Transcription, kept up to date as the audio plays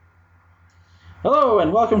Hello,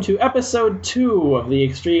 and welcome to episode 2 of the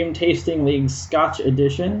Extreme Tasting League Scotch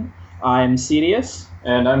Edition. I'm Cedius.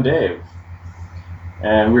 And I'm Dave.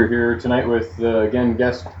 And we're here tonight with, again,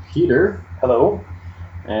 guest Peter. Hello.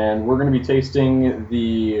 And we're going to be tasting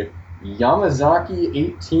the Yamazaki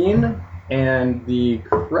 18 and the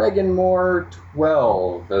Cragganmore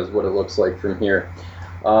 12, is what it looks like from here.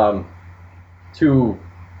 At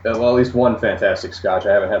least one fantastic Scotch.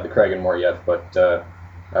 I haven't had the Cragganmore yet, but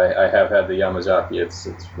I have had the Yamazaki. It's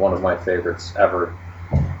one of my favorites ever.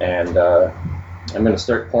 And I'm going to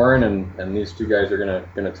start pouring, and these two guys are going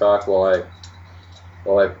to talk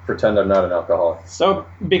while I pretend I'm not an alcoholic. So,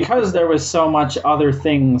 because there was so much other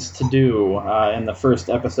things to do in the first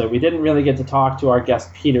episode, we didn't really get to talk to our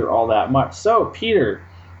guest Peter all that much. So, Peter,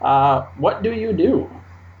 what do you do?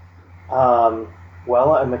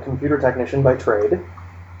 Well, I'm a computer technician by trade,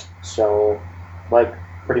 so like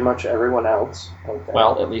pretty much everyone else out there.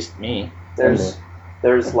 Well, at least me. There's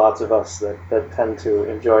lots of us that tend to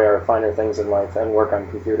enjoy our finer things in life and work on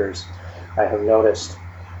computers, I have noticed.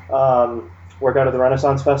 Work out at the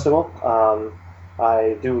Renaissance Festival.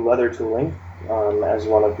 I do leather tooling as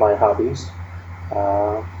one of my hobbies.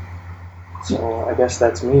 So I guess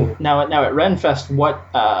that's me. Now at Renfest, what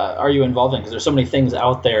are you involved in? Because there's so many things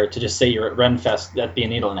out there to just say you're at Renfest, that'd be a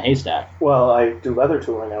needle in a haystack. Well, I do leather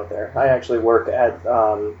tooling out there. I actually work at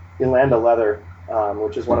Ilanda Leather,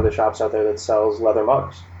 which is one of the shops out there that sells leather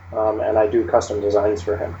mugs, and I do custom designs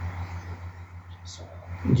for him. So,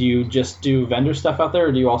 Do you just do vendor stuff out there,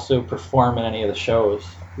 or do you also perform in any of the shows?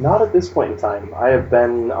 not at this point in time. I have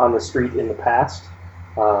been on the street in the past.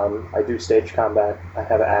 I do stage combat. I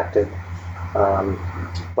have acted.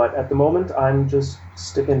 But at the moment, I'm just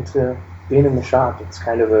sticking to being in the shop. It's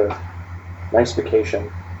kind of a nice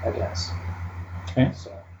vacation, I guess. Okay.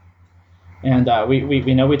 So. And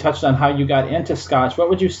we know we touched on how you got into Scotch. What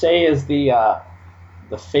would you say is the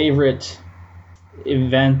favorite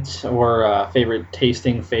event or favorite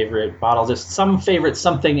tasting, favorite bottle, just some favorite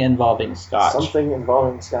something involving Scotch? Something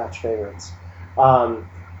involving Scotch favorites.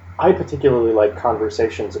 I particularly like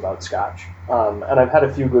conversations about Scotch, and I've had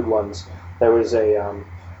a few good ones. There was a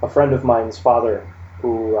friend of mine's father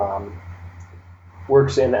who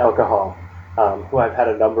works in alcohol, who I've had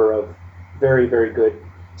a number of very, very good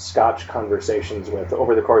Scotch conversations with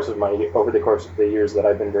over the course of the years that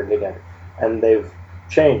I've been drinking it, and they've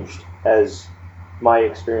changed as my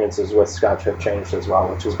experiences with Scotch have changed as well,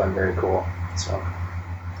 which has been very cool. So,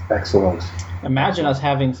 Excellent. Imagine us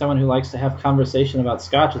having someone who likes to have conversation about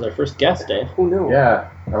Scotch as our first guest, Dave. who knew? Yeah,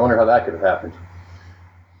 I wonder how that could have happened.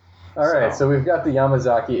 All right, So- so we've got the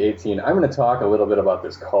Yamazaki 18. I'm going to talk a little bit about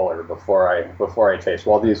this color before I taste.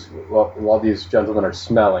 While these gentlemen are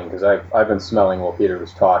smelling, because I've been smelling while Peter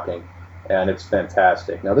was talking, and it's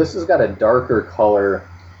fantastic. Now this has got a darker color,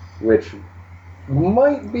 which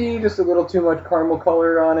might be just a little too much caramel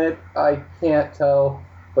color on it. I can't tell,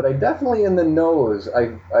 but I definitely in the nose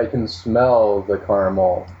I can smell the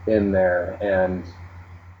caramel in there, and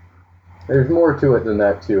there's more to it than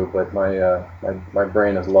that too, but my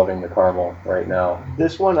brain is loving the caramel right now.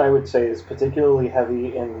 This one I would say is particularly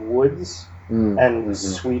heavy in woods and Mhm.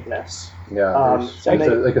 sweetness. Yeah,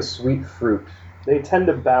 and like a sweet fruit. They tend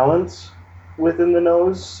to balance within the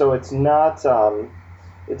nose, so it's not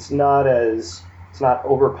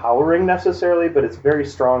overpowering necessarily, but it's very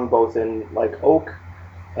strong both in like oak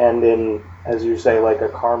and in, as you say, like a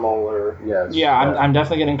caramel or Yes. Yeah, I'm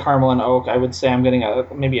definitely getting caramel and oak. I would say I'm getting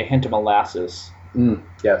maybe a hint of molasses.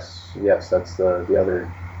 Yes. That's the other.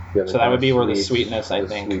 So that would be where the sweetness, I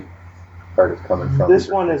think. Sweet part is coming from. This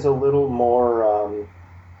one is a little more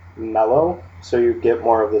mellow, so you get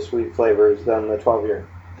more of the sweet flavors than the 12-year.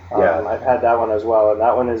 Yeah. I've had that one as well, and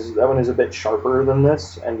that one is a bit sharper than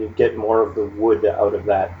this, and you get more of the wood out of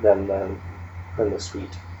that than the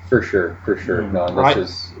sweet. For sure. No, this Right.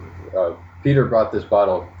 is. Peter brought this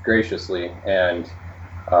bottle graciously, and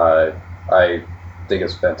I think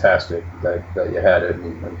it's fantastic that you had it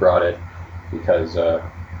and brought it, because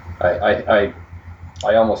I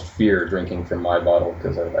almost fear drinking from my bottle,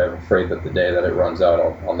 because I'm afraid that the day that it runs out,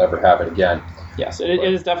 I'll never have it again. Yes, it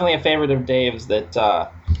is definitely a favorite of Dave's that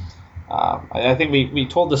I think we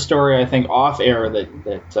told the story, I think, off air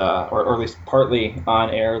or at least partly on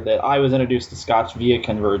air, that I was introduced to Scotch via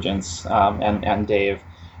Convergence and Dave,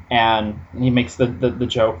 and he makes the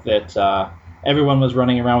joke that everyone was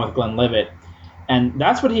running around with Glenlivet, and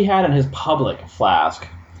that's what he had in his public flask.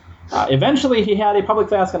 Eventually, he had a public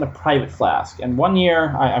flask and a private flask, and one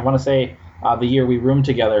year, I want to say the year we roomed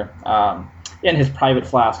together, in his private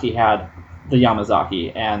flask he had the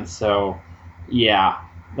Yamazaki, and so, yeah,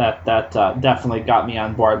 that definitely got me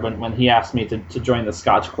on board when he asked me to join the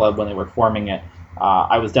Scotch Club when they were forming it.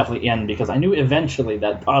 I was definitely in because I knew eventually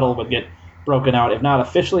that bottle would get broken out, if not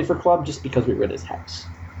officially for club, just because we were at his house.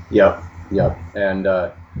 Yep. And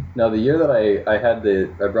now the year that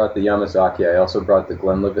I brought the Yamazaki, I also brought the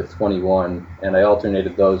Glenlivet 21, and I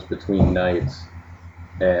alternated those between nights.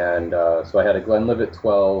 And so I had a Glenlivet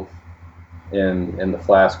 12 in the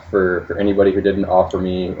flask for anybody who didn't offer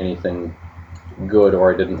me anything good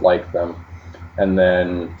or I didn't like them. And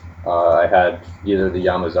then I had either the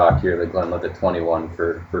Yamazaki or the Glenlivet 21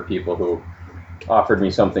 for people who offered me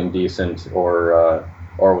something decent or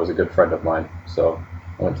was a good friend of mine. So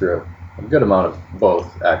I went through a good amount of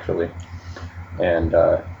both, actually. And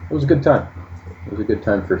it was a good time. It was a good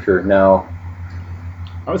time for sure. Now,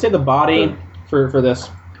 I would say the body for this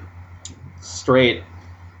straight,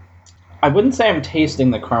 I wouldn't say I'm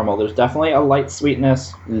tasting the caramel. There's definitely a light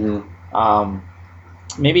sweetness.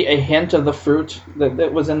 Maybe a hint of the fruit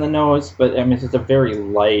that was in the nose, but I mean it's just a very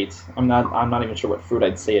light. I'm not even sure what fruit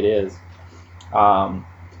I'd say it is. I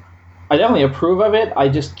definitely approve of it. I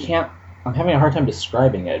just can't. I'm having a hard time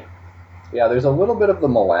describing it. Yeah, there's a little bit of the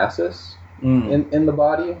molasses in the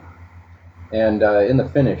body, and in the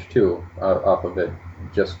finish too. Off of it,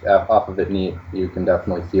 just off of it neat, you can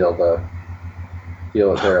definitely feel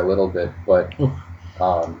it there a little bit. But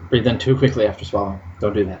breathe in too quickly after swallowing.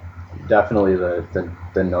 Don't do that. Definitely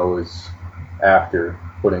the nose after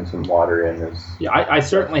putting some water in is... Yeah, I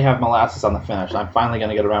certainly have molasses on the finish. I'm finally going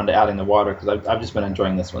to get around to adding the water because I've just been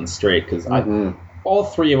enjoying this one straight because all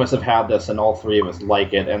three of us have had this and all three of us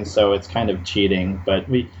like it, and so it's kind of cheating. But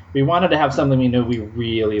we wanted to have something we knew we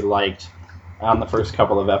really liked on the first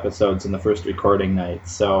couple of episodes in the first recording night.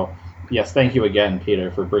 So yes, thank you again,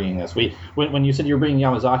 Peter, for bringing this. When you said you were bringing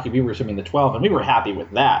Yamazaki, we were assuming the 12, and we were happy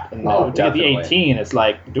with that. And to get the 18, it's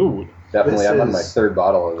like, dude. Definitely, I'm on my third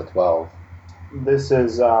bottle of the 12. This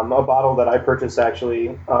is a bottle that I purchased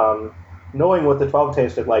actually, knowing what the 12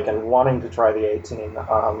 tasted like and wanting to try the 18.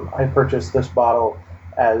 I purchased this bottle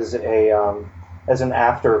as an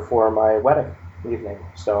after for my wedding evening.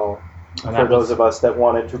 So for those of us that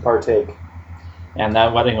wanted to partake. And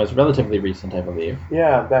that wedding was relatively recent, I believe.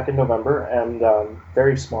 Yeah, back in November, and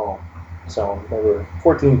very small. So there were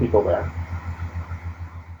 14 people there.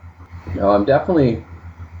 No, I'm definitely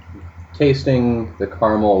tasting the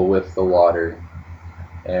caramel with the water,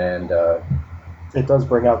 and it does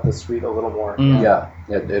bring out the sweet a little more. Yeah,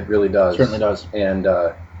 it really does. It certainly does. And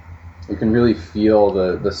you can really feel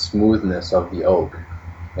the smoothness of the oak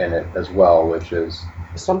in it as well, which is...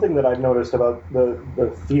 Something that I've noticed about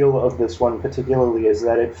the feel of this one particularly is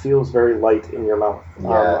that it feels very light in your mouth.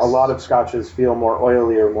 Yes. A lot of scotches feel more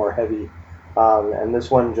oily or more heavy, and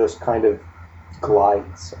this one just kind of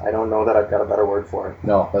glides. I don't know that I've got a better word for it.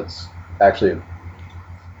 No, that's actually a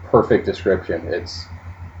perfect description. It's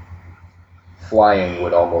flying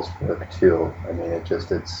would almost work too. I mean,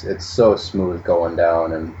 it's so smooth going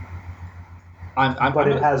down, and but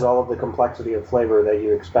it has all of the complexity of flavor that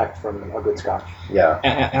you expect from a good scotch. Yeah.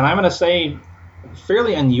 And I'm going to say,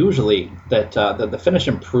 fairly unusually, that the finish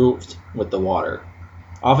improved with the water.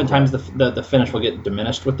 Oftentimes, the finish will get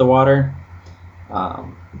diminished with the water,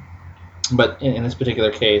 but in this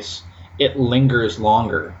particular case, it lingers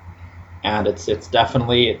longer, and it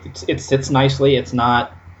sits nicely. It's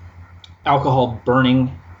not alcohol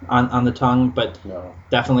burning on the tongue, but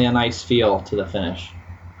definitely a nice feel to the finish.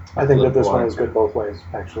 I think that this one is good both ways,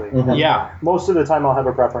 actually. Mm-hmm. Yeah. Most of the time I'll have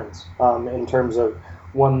a preference in terms of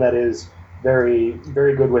one that is very,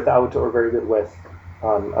 very good without or very good with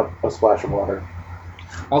a splash of water.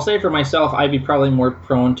 I'll say for myself, I'd be probably more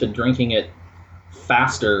prone to drinking it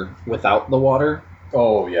faster without the water.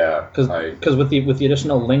 Oh, yeah. Because with the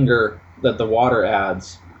additional linger that the water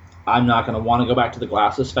adds, I'm not going to want to go back to the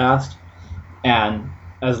glasses fast. And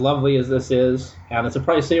as lovely as this is, and it's a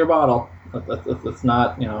pricier bottle, let's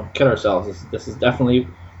not kid ourselves. This is definitely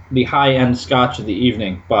the high-end scotch of the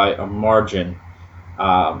evening by a margin.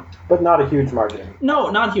 But not a huge margin. No,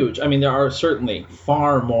 not huge. I mean, there are certainly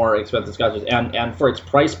far more expensive scotches, and for its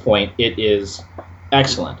price point, it is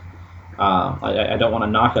excellent. I don't want to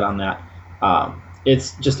knock it on that.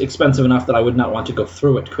 It's just expensive enough that I would not want to go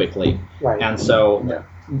through it quickly. Right. And so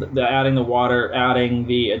adding the water, adding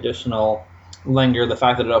the additional linger, the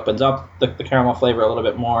fact that it opens up the caramel flavor a little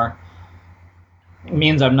bit more,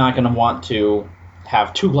 means I'm not going to want to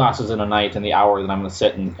have 2 glasses in a night in the hour that I'm going to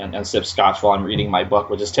sit and sip scotch while I'm reading my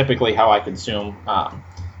book, which is typically how I consume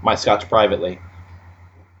my scotch privately.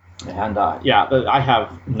 And I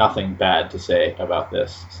have nothing bad to say about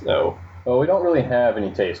this. So, well, we don't really have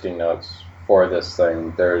any tasting notes for this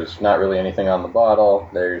thing. There's not really anything on the bottle.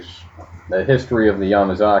 There's the history of the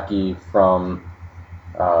Yamazaki from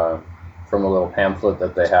a little pamphlet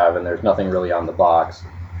that they have, and there's nothing really on the box.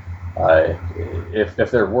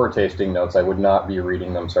 If there were tasting notes, I would not be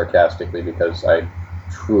reading them sarcastically because I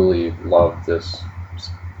truly love this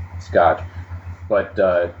Scotch.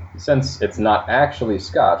 But since it's not actually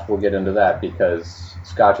Scotch, we'll get into that because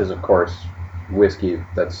Scotch is, of course, whiskey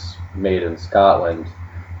that's made in Scotland,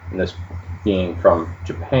 and this being from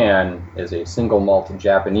Japan is a single malt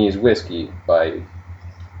Japanese whiskey by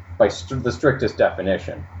the strictest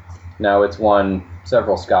definition. Now, it's won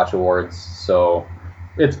several Scotch awards, so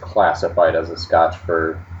it's classified as a Scotch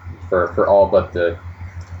for all but the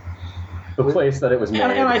place that it was made.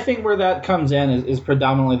 And I think where that comes in is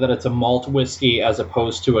predominantly that it's a malt whiskey as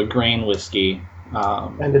opposed to a grain whiskey.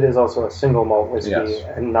 And it is also a single malt whiskey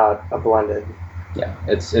and not a blended. Yeah,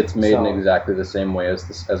 it's made in exactly the same way as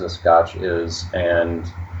a Scotch is, and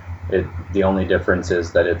the only difference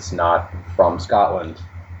is that it's not from Scotland.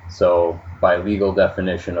 So by legal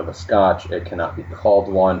definition of a Scotch, it cannot be called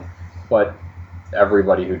one, but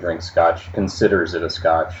everybody who drinks Scotch considers it a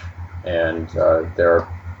Scotch, and there are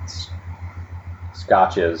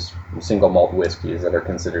Scotches, single malt whiskeys that are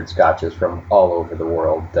considered Scotches from all over the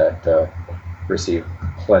world that receive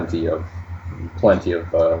plenty of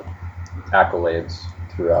accolades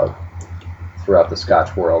throughout the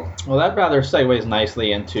Scotch world. Well, that rather segues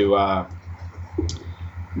nicely into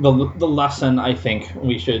the lesson I think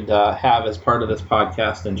we should have as part of this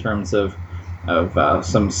podcast in terms of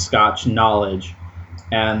some Scotch knowledge,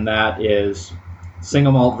 and that is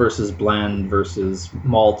single malt versus blend versus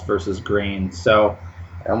malt versus grain. So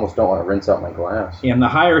I almost don't want to rinse out my glass. in the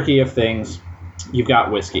hierarchy of things, you've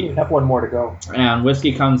got whiskey. You have one more to go. And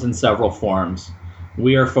whiskey comes in several forms.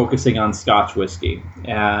 We are focusing on Scotch whiskey.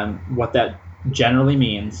 And what that generally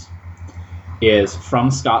means is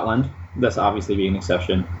from Scotland, this obviously being an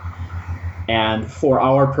exception, and for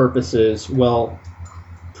our purposes will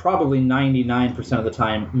probably 99% of the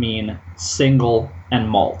time mean single and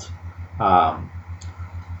malt.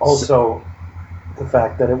 Also, the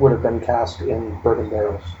fact that it would have been cast in bourbon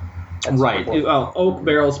barrels. Right. Well, oak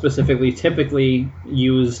barrels specifically typically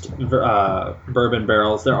used bourbon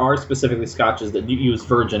barrels. There are specifically Scotches that use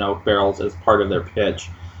virgin oak barrels as part of their pitch.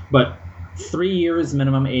 But 3 years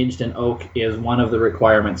minimum aged in oak is one of the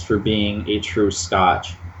requirements for being a true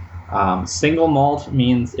Scotch. Single malt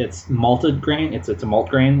means it's malted grain. It's a malt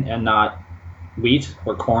grain and not wheat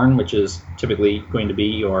or corn, which is typically going to be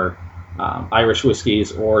your Irish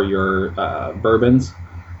whiskeys or your bourbons.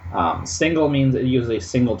 Single means it uses a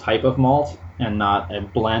single type of malt and not a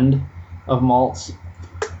blend of malts.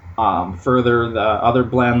 Further, the other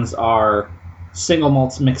blends are single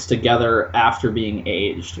malts mixed together after being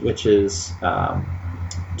aged, which is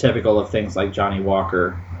typical of things like Johnny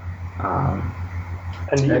Walker.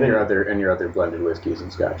 And your other blended whiskeys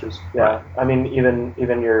and Scotches. Yeah, right. I mean,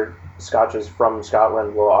 even your Scotches from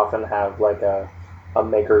Scotland will often have like a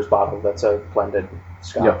maker's bottle that's a blended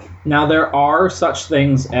Scotch. Yep. Now, there are such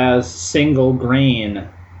things as single grain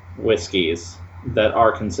whiskeys that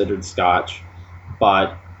are considered Scotch,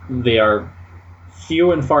 but they are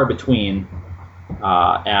few and far between.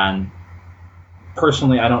 And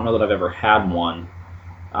personally, I don't know that I've ever had one.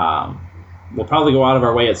 We'll probably go out of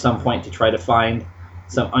our way at some point to try to find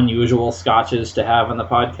some unusual Scotches to have on the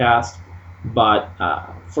podcast, but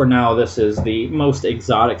for now, this is the most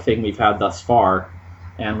exotic thing we've had thus far,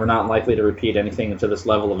 and we're not likely to repeat anything to this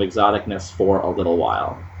level of exoticness for a little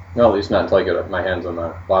while. Well, at least not until I get my hands on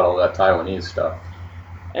the bottle of that Taiwanese stuff.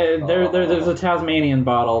 There's a Tasmanian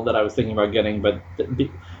bottle that I was thinking about getting, but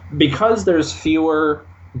because there's fewer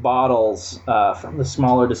bottles from the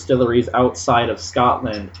smaller distilleries outside of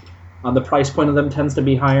Scotland, the price point of them tends to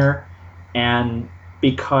be higher, and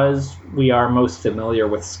because we are most familiar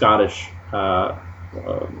with Scotch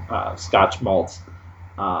malts,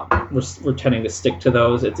 we're tending to stick to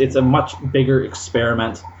those. It's a much bigger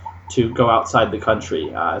experiment to go outside the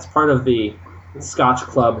country. As part of the Scotch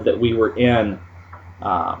club that we were in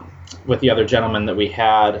with the other gentleman that we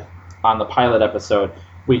had on the pilot episode,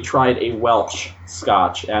 we tried a Welsh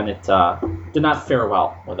Scotch, and it did not fare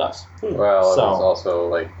well with us. Well, it was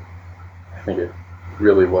also I think it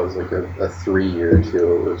really was like a 3-year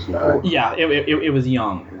too. It was not. Yeah, it was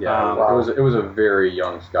young. Yeah, it was a very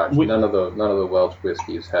young Scotch. None of the Welsh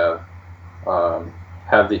whiskies have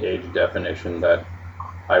the age definition that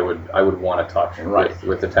I would want to touch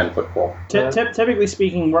with the 10-foot pole. Typically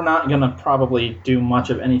speaking, we're not going to probably do much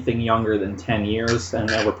of anything younger than 10 years, and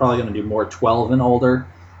we're probably going to do more 12 and older,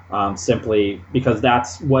 simply because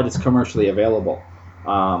that's what is commercially available.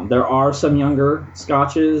 There are some younger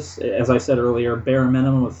Scotches, as I said earlier, bare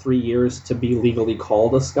minimum of 3 years to be legally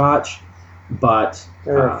called a Scotch. but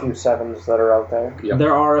There are a few 7s that are out there. Yep.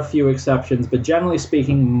 there are a few exceptions. But generally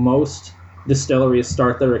speaking, most distilleries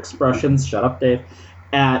start their expressions, shut up, Dave,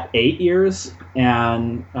 at 8 years,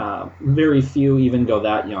 and very few even go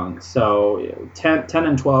that young. So 10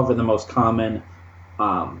 and 12 are the most common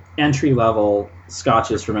entry-level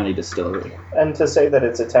scotches from any distillery. And to say that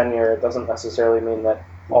it's a 10-year, it doesn't necessarily mean that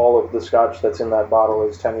all of the scotch that's in that bottle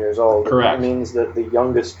is 10 years old. Correct. It means that the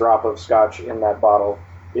youngest drop of scotch in that bottle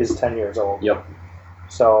is 10 years old. Yep.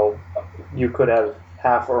 So you could have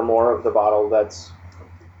half or more of the bottle that's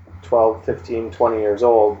 12, 15, 20 years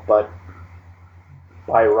old, but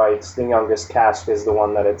by rights, the youngest cask is the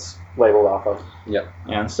one that it's labeled off of.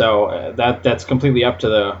 And so that's completely up to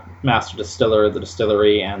the master distiller, the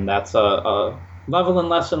distillery, and that's a level and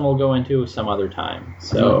lesson we'll go into some other time.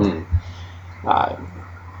 So,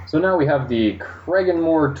 So now we have the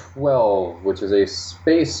Craigenmore 12, which is a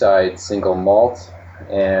Speyside single malt,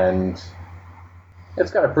 and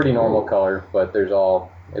it's got a pretty normal color, but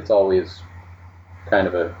it's always kind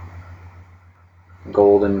of a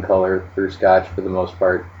golden color for Scotch for the most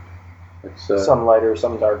part. It's Some lighter,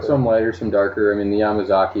 some darker. some lighter, some darker. I mean, the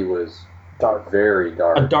Yamazaki was dark. very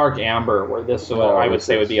dark, a dark amber, where this I would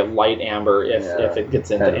say would be a light amber if it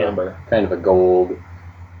gets into amber. Kind of a gold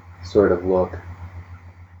sort of look.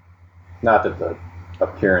 Not that the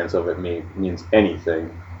appearance of it means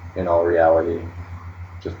anything in all reality.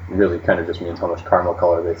 Just really kind of just means how much caramel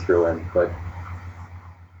color they threw in. But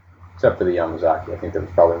except for the Yamazaki, I think there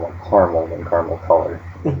was probably more caramel than caramel color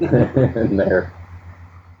in there.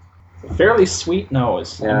 Fairly sweet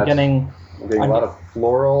nose. Yeah, I'm getting a lot of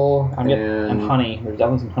floral and honey. There's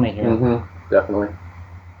definitely some honey here. Mm-hmm, definitely.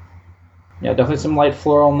 Yeah, definitely some light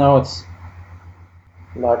floral notes.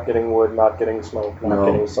 Not getting wood, not getting smoke, not No.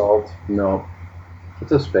 getting salt. No.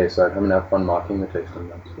 It's a Speyside. I'm going to have fun mocking the tasting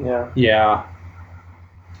notes. Yeah. Yeah.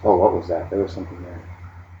 Oh, what was that? There was something there.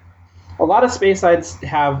 A lot of Speysides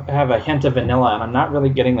have a hint of vanilla, and I'm not really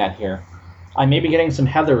getting that here. I may be getting some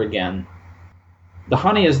heather again. The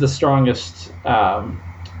honey is the strongest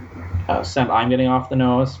scent I'm getting off the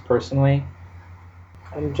nose, personally.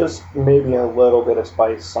 And just maybe a little bit of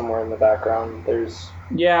spice somewhere in the background. There's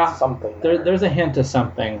something there. There's a hint of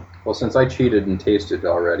something. Well, since I cheated and tasted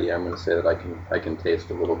already, I'm going to say that I can taste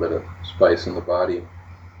a little bit of spice in the body.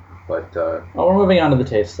 But We're moving on to the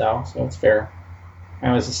taste now, so it's fair.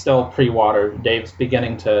 And this is still pre-watered. Dave's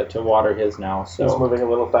beginning to water his now, so He's moving a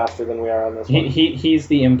little faster than we are on this one. he's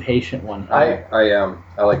the impatient one. I am.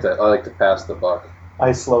 I like to pass the buck.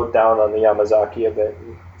 I slowed down on the Yamazaki a bit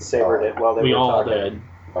and savored it while they We were all talking. did.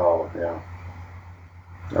 Oh yeah.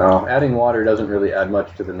 No, adding water doesn't really add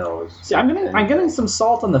much to the nose. See, I'm getting some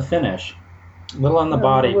salt on the finish, a little on the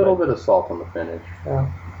body. A little bit of salt on the finish.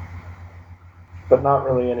 Yeah. But not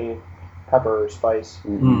really any pepper or spice.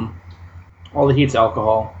 All the heat's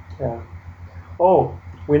alcohol. Yeah. Oh,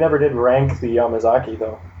 we never did rank the Yamazaki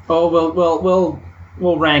though. Oh,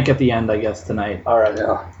 we'll rank at the end, I guess, tonight. All right.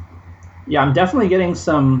 Yeah. Yeah, I'm definitely getting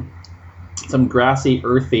some grassy,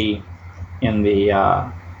 earthy in the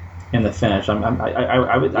finish.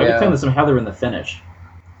 I would claim there's some heather in the finish.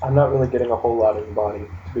 I'm not really getting a whole lot in the body,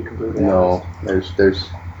 to be completely honest. No, there's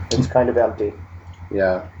It's kind of empty.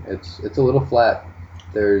 yeah, it's a little flat.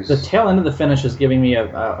 There's The tail end of the finish is giving me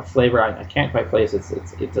a flavor I can't quite place. It's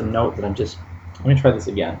a note that I'm just. Let me try this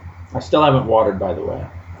again. I still haven't watered, by the way.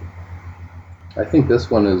 I think this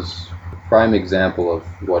one is a prime example of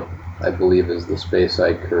what I believe is the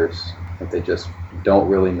Speyside curse. That they just don't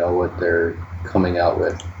really know what they're coming out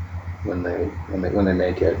with when they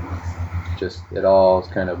make it. Just it all is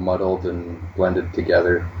kind of muddled and blended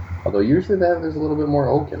together. Although usually there's a little bit more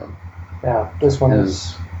oak in them. Yeah, this one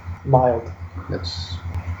is mild. Is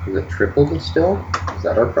it triple distilled? Is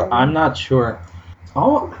that our problem? I'm not sure.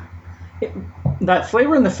 That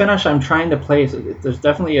flavor in the finish I'm trying to place, there's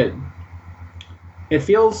definitely it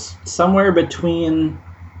feels somewhere between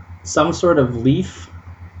some sort of leaf.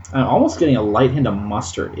 I'm almost getting a light hint of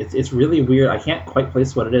mustard. It's really weird. I can't quite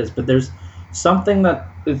place what it is, but there's something that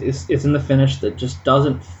is in the finish that just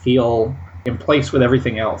doesn't feel in place with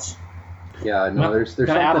everything else. Yeah, no, there's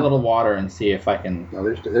gonna add a little water and see if I can. No,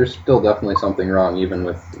 there's still definitely something wrong, even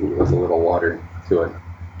with a little water to it.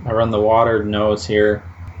 I run the watered nose here.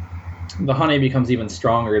 The honey becomes even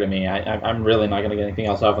stronger to me. I'm really not going to get anything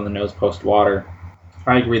else off on the nose post water.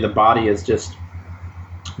 I agree. The body is just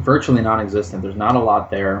virtually non-existent. There's not a lot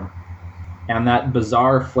there, and that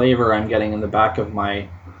bizarre flavor I'm getting in the back of my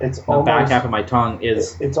back half of my tongue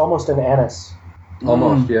is. It's almost an anise.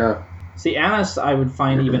 Almost, yeah. See, anise I would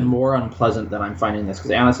find even more unpleasant than I'm finding this,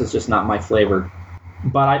 because anise is just not my flavor.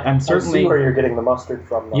 But I'm certainly... I see where you're getting the mustard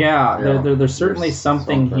from, though. Yeah, there's certainly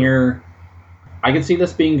something here I could see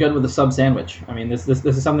this being good with a sub sandwich. I mean, this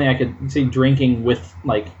is something I could see drinking with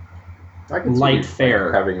like I could light see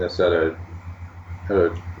fare. having this at a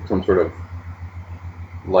some sort of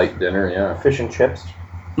light dinner. Yeah. Fish and chips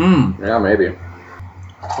Yeah, maybe.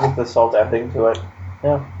 with the salt ending to it.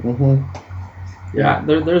 Yeah. Mm-hmm. Yeah,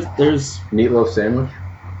 there's Meatloaf sandwich.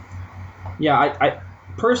 yeah. I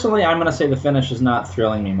personally, I'm gonna say the finish is not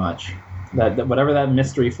thrilling me much. That whatever that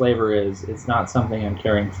mystery flavor is, it's not something I'm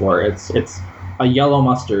caring for. It's a yellow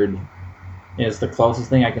mustard is the closest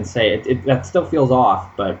thing I can say. That still feels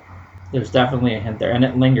off, but there's definitely a hint there, and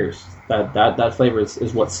it lingers. That flavor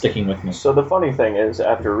is what's sticking with me. So the funny thing is,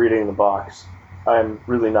 after reading the box, I'm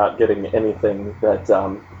really not getting anything that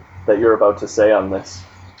you're about to say on this.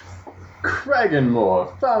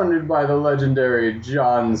 Cragganmore, founded by the legendary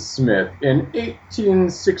John Smith in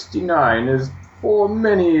 1869, is for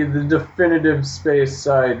many the definitive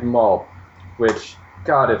Speyside malt, which,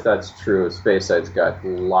 God, if that's true, Speyside's got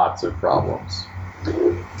lots of problems.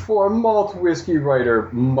 For malt whiskey writer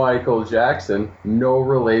Michael Jackson, no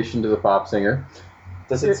relation to the pop singer.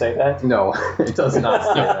 Does it say that? No, it does not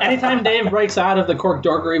say that. Anytime Dave breaks out of the Cork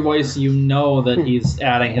Dorkery voice, you know that he's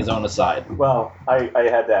adding his own aside. Well, I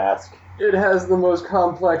had to ask. It has the most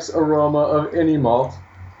complex aroma of any malt.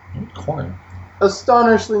 Corn.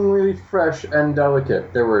 Astonishingly fresh and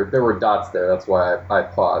delicate. There were dots there. That's why I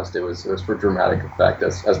paused. It was for dramatic effect,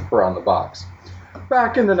 as per on the box.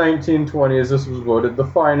 Back in the 1920s, this was voted the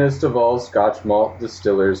finest of all Scotch malt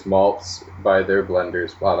distillers' malts by their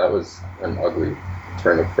blenders. Wow, that was an ugly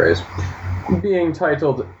turn of phrase. Being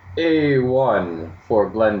titled A1 for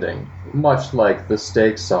blending, much like the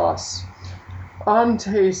steak sauce. On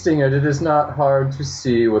tasting it, it is not hard to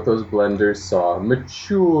see what those blenders saw.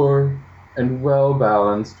 Mature and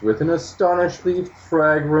well-balanced, with an astonishingly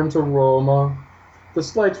fragrant aroma. The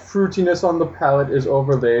slight fruitiness on the palate is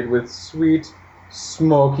overlaid with sweet,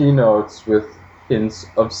 smoky notes with hints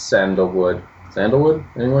of sandalwood. Sandalwood?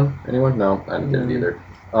 Anyone? No, I didn't get it either.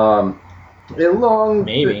 A long...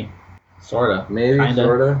 Maybe. Sorta. Maybe, Kinda.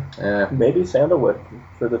 sorta. Maybe sandalwood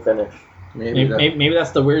for the finish. Maybe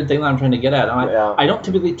that's the weird thing that I'm trying to get at. Yeah. I don't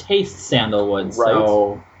typically taste sandalwood,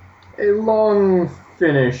 so... A long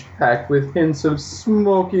finish packed with hints of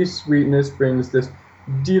smoky sweetness brings this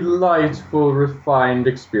delightful, refined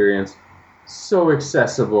experience, so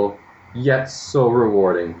accessible, yet so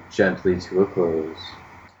rewarding, gently to a close.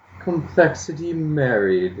 Complexity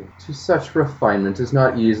married to such refinement is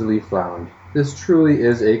not easily found. This truly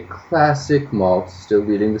is a classic malt, still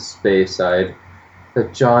leading the Speyside,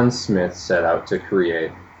 that John Smith set out to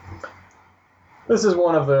create. This is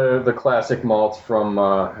one of the classic malts from,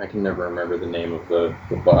 I can never remember the name of the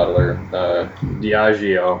bottler,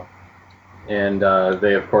 Diageo. And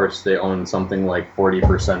they, of course, they own something like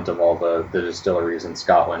 40% of all the distilleries in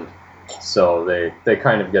Scotland. So they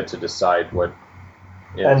kind of get to decide what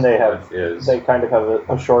is. And they kind of have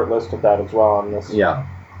a short list of that as well on this. Yeah.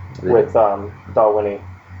 With Dalwhinnie,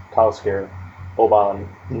 Talisker, Oban,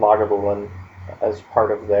 Lagavulin as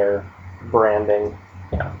part of their branding.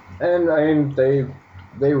 Yeah. And I mean,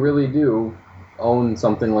 they really do own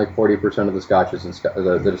something like 40% of the scotches in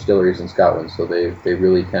the distilleries in Scotland, so they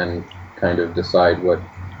really can kind of decide what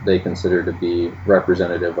they consider to be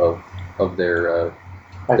representative of their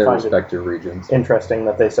respective regions. Interesting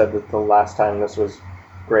that they said that the last time this was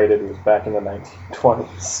graded was back in the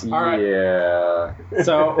 1920s. All right. Yeah.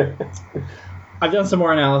 So I've done some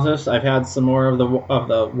more analysis. I've had some more of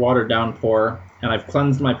the watered down pour, and I've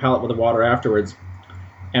cleansed my palate with the water afterwards.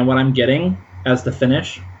 And what I'm getting as the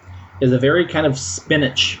finish is a very kind of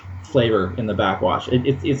spinach flavor in the backwash.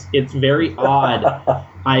 It's very odd.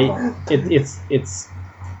 I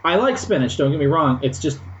like spinach. Don't get me wrong. It's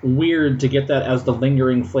just weird to get that as the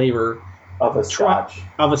lingering flavor of a scotch.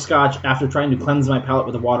 Of a scotch after trying to cleanse my palate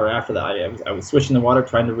with the water after that. I was switching the water,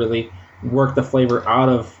 trying to really work the flavor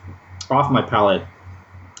off my palate.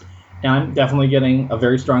 And I'm definitely getting a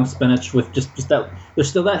very strong spinach with just that. There's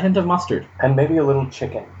still that hint of mustard. And maybe a little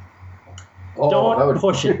chicken. Don't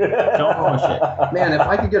push it. Don't push it. Man, if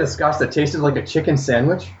I could get a scotch that tasted like a chicken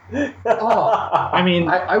sandwich, I mean,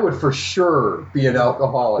 I would for sure be an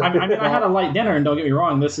alcoholic. I mean, I had a light dinner, and don't get me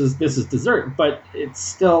wrong, this is dessert, but it's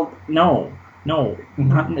still no,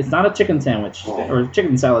 it's not a chicken sandwich or a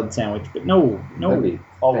chicken salad sandwich, but no.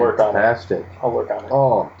 I'll work on it. Fantastic. I'll work on it.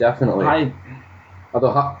 Oh, definitely.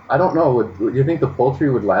 Although I don't know, do you think the poultry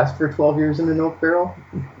would last for 12 years in an oak barrel?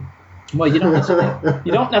 Well, you don't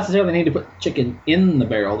necessarily need to put chicken in the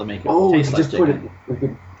barrel to make it taste like chicken.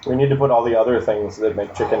 We need to put all the other things that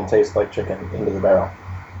make chicken taste like chicken into the barrel.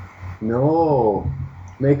 No,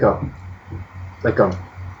 make a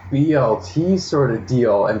BLT sort of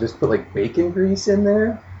deal and just put like bacon grease in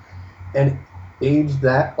there and age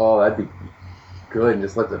that. Oh, that'd be good. And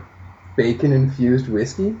just let the bacon infused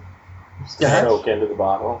whiskey Soak into the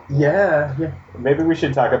bottle. Yeah. Maybe we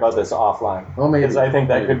should talk about this offline. Oh, maybe. Because I think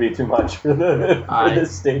that could be too much for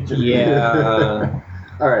this stage. Yeah.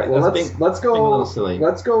 All right. Well, let's go. being a little silly.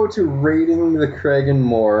 Let's go to rating the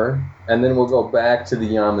Kraganmore, and then we'll go back to the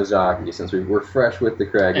Yamazaki since we're fresh with the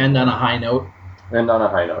Kraganmore. And on a high note. And on a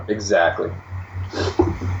high note, exactly.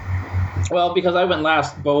 Well, because I went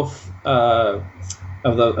last both of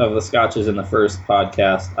the scotches in the first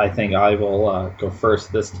podcast, I think I will go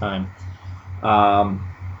first this time. The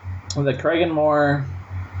Kraganmore,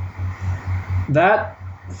 that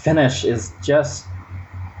finish is just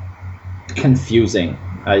confusing.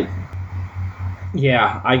 I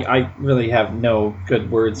really have no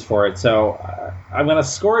good words for it, so I'm going to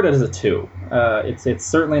score it as a 2. It's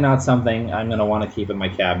certainly not something I'm going to want to keep in my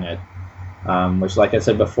cabinet, which, like I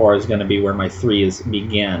said before, is going to be where my 3s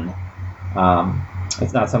begin.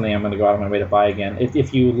 It's not something I'm going to go out of my way to buy again.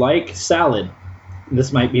 If you like salad,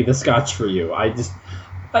 this might be the scotch for you. I think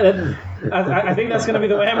that's going to be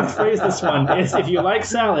the way I'm going to phrase this one. Is if you like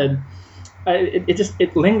salad,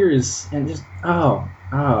 it lingers and just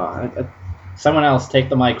someone else take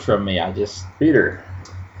the mic from me. Peter.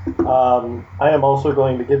 I am also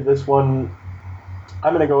going to give this one.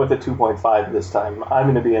 I'm going to go with a 2.5 this time. I'm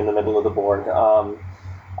going to be in the middle of the board.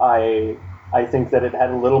 I think that it had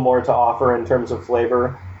a little more to offer in terms of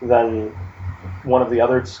flavor than one of the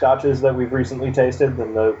other scotches that we've recently tasted,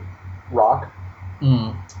 than the Rock.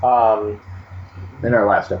 In our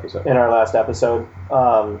last episode.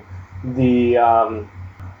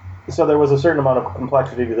 So there was a certain amount of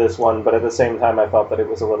complexity to this one, but at the same time I felt that it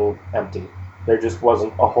was a little empty. There just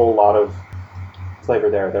wasn't a whole lot of flavor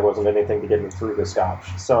there. There wasn't anything to get me through the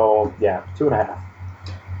scotch. So, yeah, 2.5.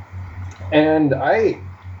 And I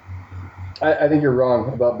think you're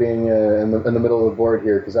wrong about being in the middle of the board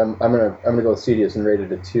here, because I'm gonna go with Cedius and rate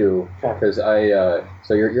it a 2, because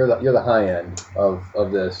so you're the high end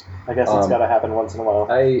of this. I guess it's got to happen once in a while.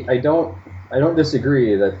 I don't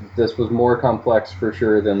disagree that this was more complex for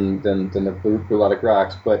sure than the Bruichladdich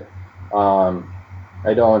Rocks, but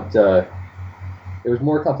I don't. It was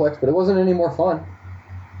more complex, but it wasn't any more fun.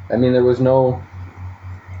 I mean, there was no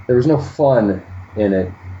fun in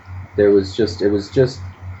it. It was just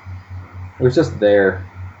there,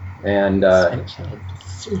 and I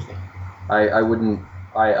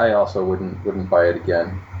also wouldn't buy it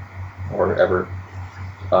again or ever,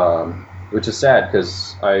 which is sad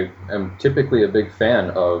because I am typically a big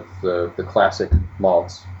fan of the classic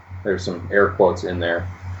malts. There's some air quotes in there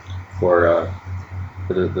for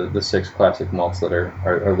the 6 classic malts that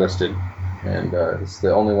are listed, and it's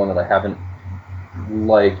the only one that I haven't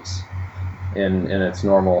liked in its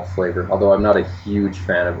normal flavor, although I'm not a huge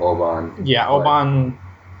fan of Oban. Yeah, Oban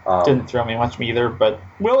didn't throw me much either, but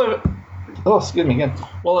we'll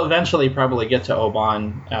eventually probably get to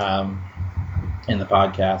Oban in the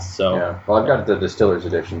podcast. So yeah, well, I've got the Distiller's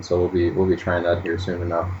Edition, so we'll be trying that here soon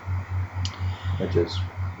enough, which is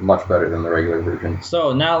much better than the regular version.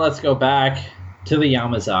 So now let's go back to the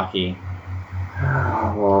Yamazaki.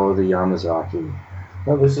 Oh, the Yamazaki.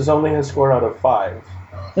 Well, this is only a score out of 5.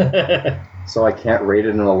 So I can't rate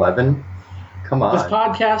it an 11? Come on. This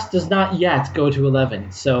podcast does not yet go to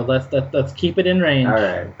 11, so let's keep it in range. All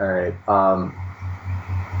right.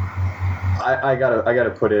 I gotta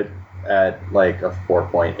put it at like a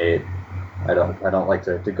 4.8. I don't like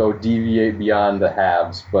to go deviate beyond the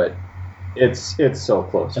halves, but it's so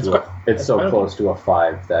close. It's so close to a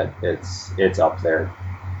 5 that it's up there.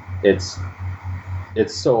 It's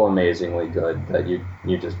so amazingly good that you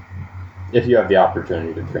just, if you have the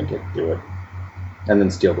opportunity to drink it, do it. And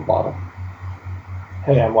then steal the bottle.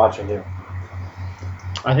 Hey, I'm watching you.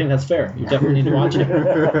 I think that's fair. You definitely need to watch it.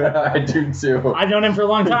 I do too. I've known him for a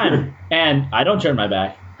long time, and I don't turn my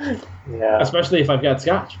back. Yeah. Especially if I've got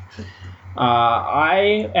scotch.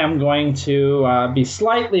 I am going to be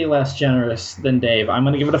slightly less generous than Dave. I'm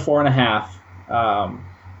going to give it a 4.5.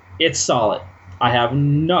 It's solid. I have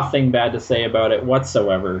nothing bad to say about it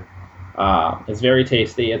whatsoever. It's very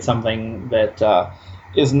tasty. It's something that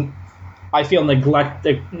isn't. I feel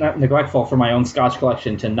neglectful for my own Scotch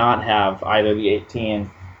collection to not have either the 18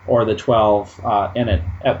 or the 12 in it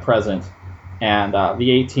at present, and the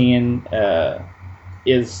 18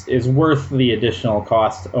 is worth the additional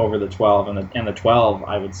cost over the 12, and the 12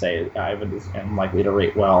 I would say am likely to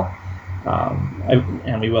rate well,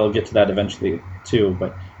 and we will get to that eventually too.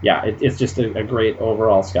 But yeah, it's just a great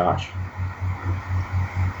overall Scotch.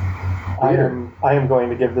 I am going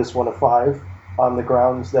to give this one a 5. on the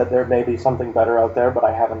grounds that there may be something better out there, but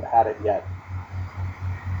I haven't had it yet.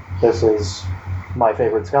 This is my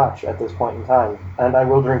favorite Scotch at this point in time, and I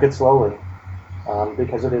will drink it slowly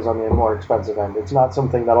because it is on the more expensive end. It's not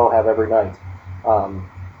something that I'll have every night,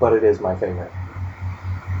 but it is my favorite.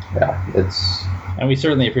 Yeah, it's And we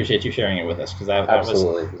certainly appreciate you sharing it with us because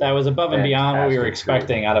that was above and beyond what we were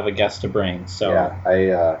expecting out of a guest to bring. So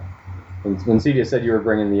yeah, when CJ said you were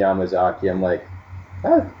bringing the Yamazaki, I'm like,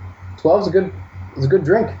 12's a good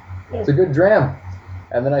drink. It's a good dram.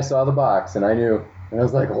 And then I saw the box and I knew, and I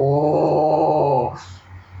was like, oh,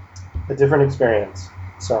 A different experience.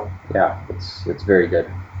 So yeah, it's very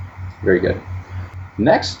good, very good.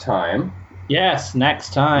 Next time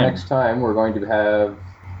next time we're going to have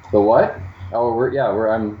the what? Oh,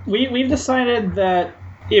 we've decided that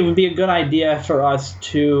it would be a good idea for us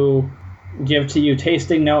to give to you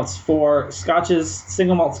tasting notes for scotches,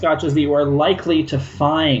 single malt scotches that you are likely to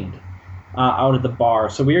find out at the bar.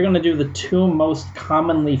 So we are going to do the 2 most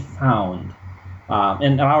commonly found.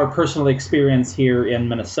 In our personal experience here in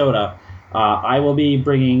Minnesota, I will be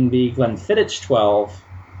bringing the Glenfiddich 12.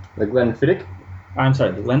 the Glenfiddich, I'm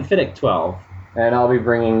sorry, the Glenfiddich 12. and I'll be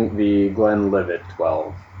bringing the Glenlivet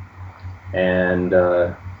 12. And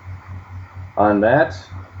on that,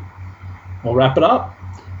 We'll wrap it up.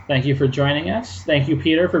 Thank you for joining us. Thank you,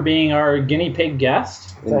 Peter, for being our guinea pig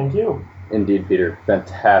guest. thank you. Indeed, Peter,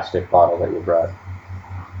 fantastic bottle that you brought.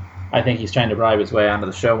 I think he's trying to bribe his way onto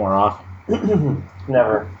the show more often.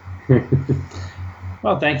 Never.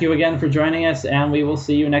 Well, thank you again for joining us, and we will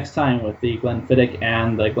see you next time with the Glenfiddich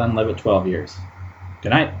and the Glenlivet 12 years. Good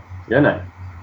night. Good night.